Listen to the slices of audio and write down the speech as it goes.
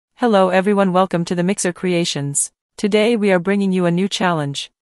Hello everyone, welcome to the Mixer Creations. Today we are bringing you a new challenge.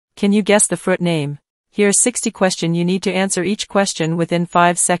 Can you guess the fruit name? Here's 60 questions you need to answer each question within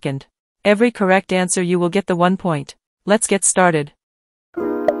 5 seconds. Every correct answer you will get the 1 point. Let's get started.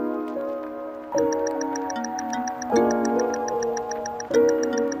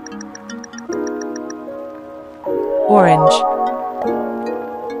 Orange.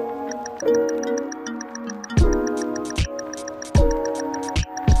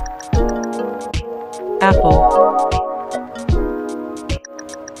 Apple.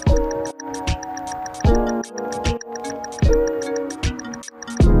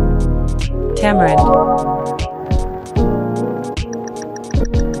 Tamarind.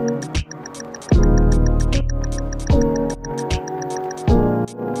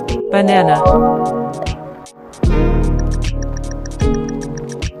 Banana.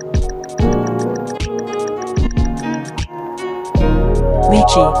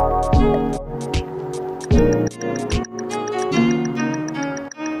 Lychee.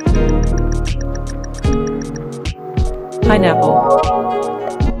 Pineapple.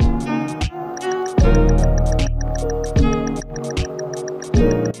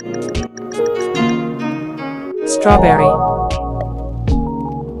 Strawberry.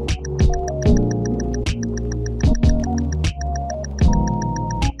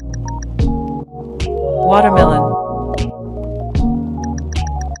 Watermelon.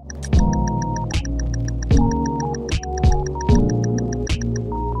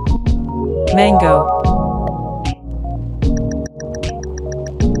 Mango.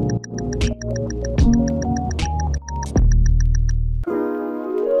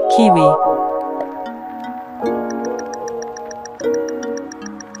 Kiwi.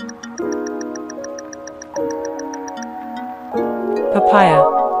 Papaya.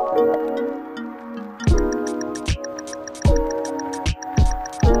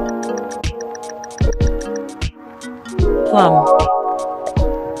 Plum.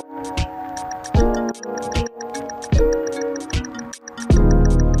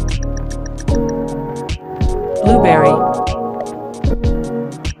 Blueberry.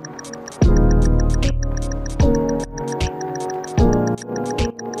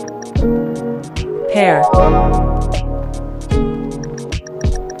 Pear.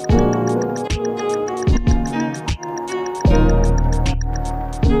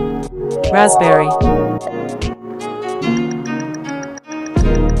 Raspberry.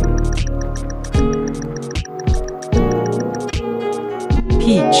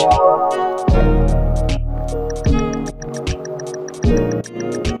 Peach.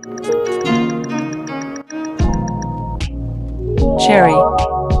 Cherry.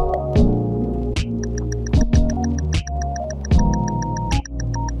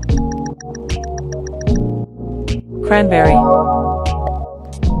 Cranberry.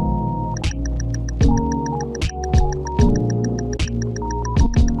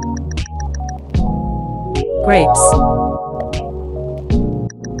 Grapes.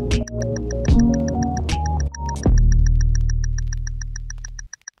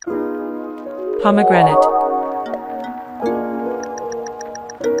 Pomegranate.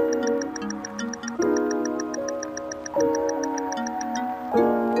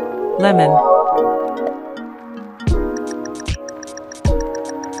 Lemon.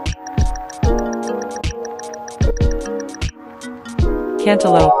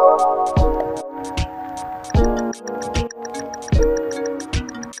 Cantaloupe.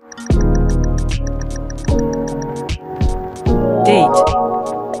 Date.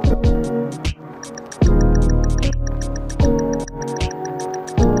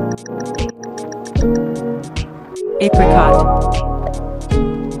 Apricot.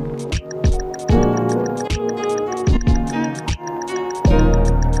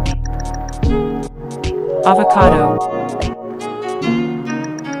 Avocado.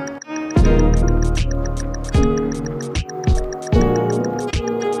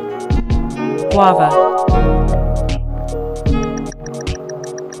 Guava.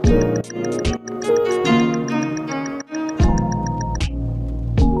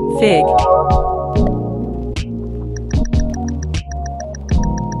 Fig.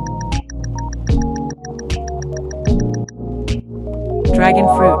 Dragon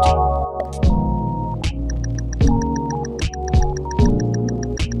fruit.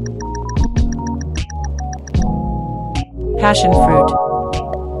 Passion fruit.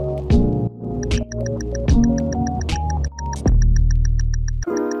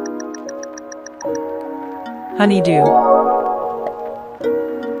 Honeydew.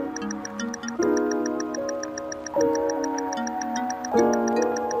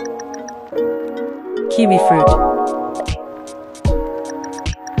 Kiwi fruit.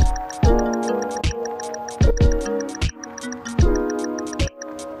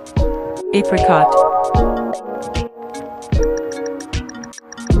 Apricot.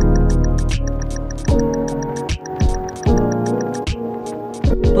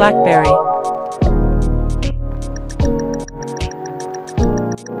 Blackberry.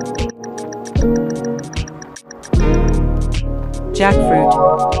 Jackfruit.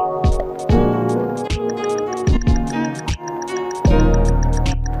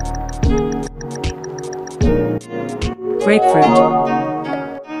 Grapefruit.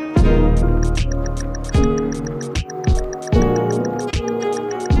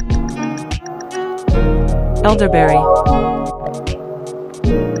 Elderberry.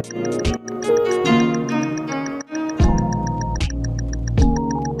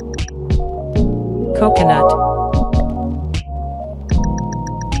 Coconut.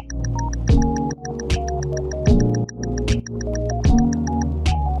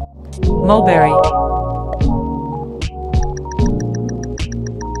 Mulberry.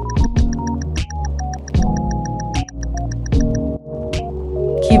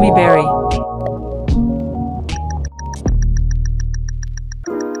 Kiwi berry.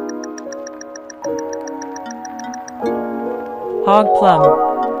 Hog plum.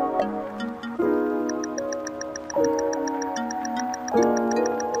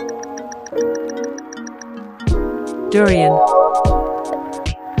 Durian.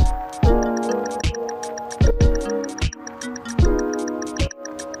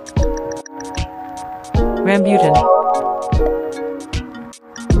 Rambutan.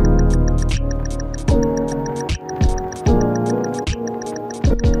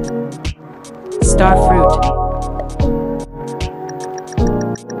 Star fruit.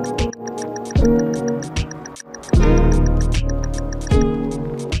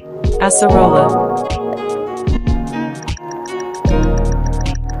 Acerola.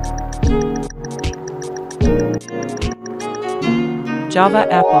 Java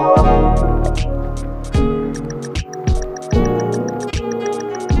apple.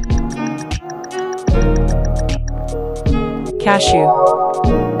 Cashew.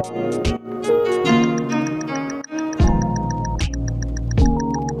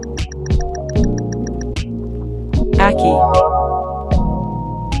 Ackee.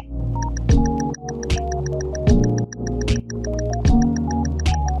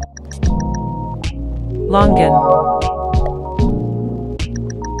 Longan.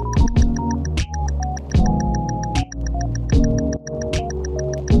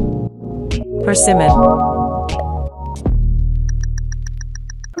 Persimmon.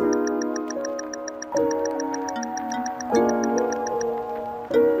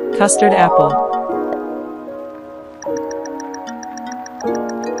 Custard apple.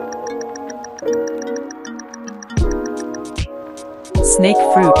 Snake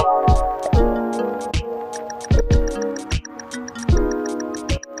fruit.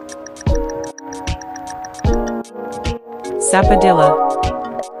 Sapodilla.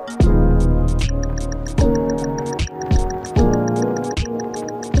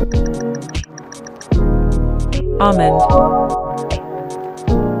 Almond.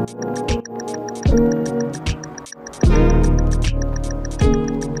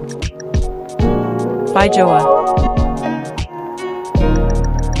 Feijoa.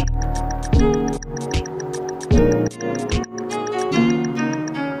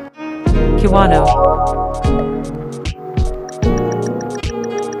 Kiwano.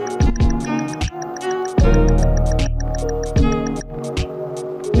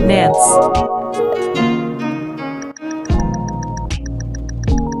 Nance.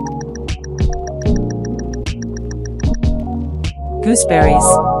 Gooseberries.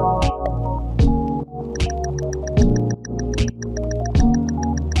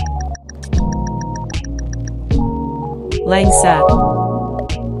 Langsat.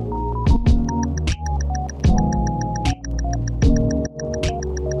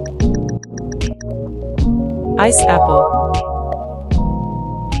 Ice apple.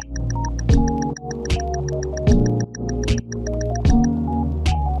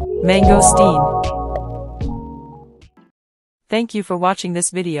 Mangosteen. Thank you for watching this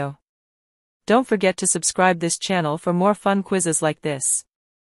video. Don't forget to subscribe this channel for more fun quizzes like this.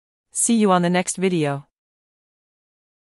 See you on the next video.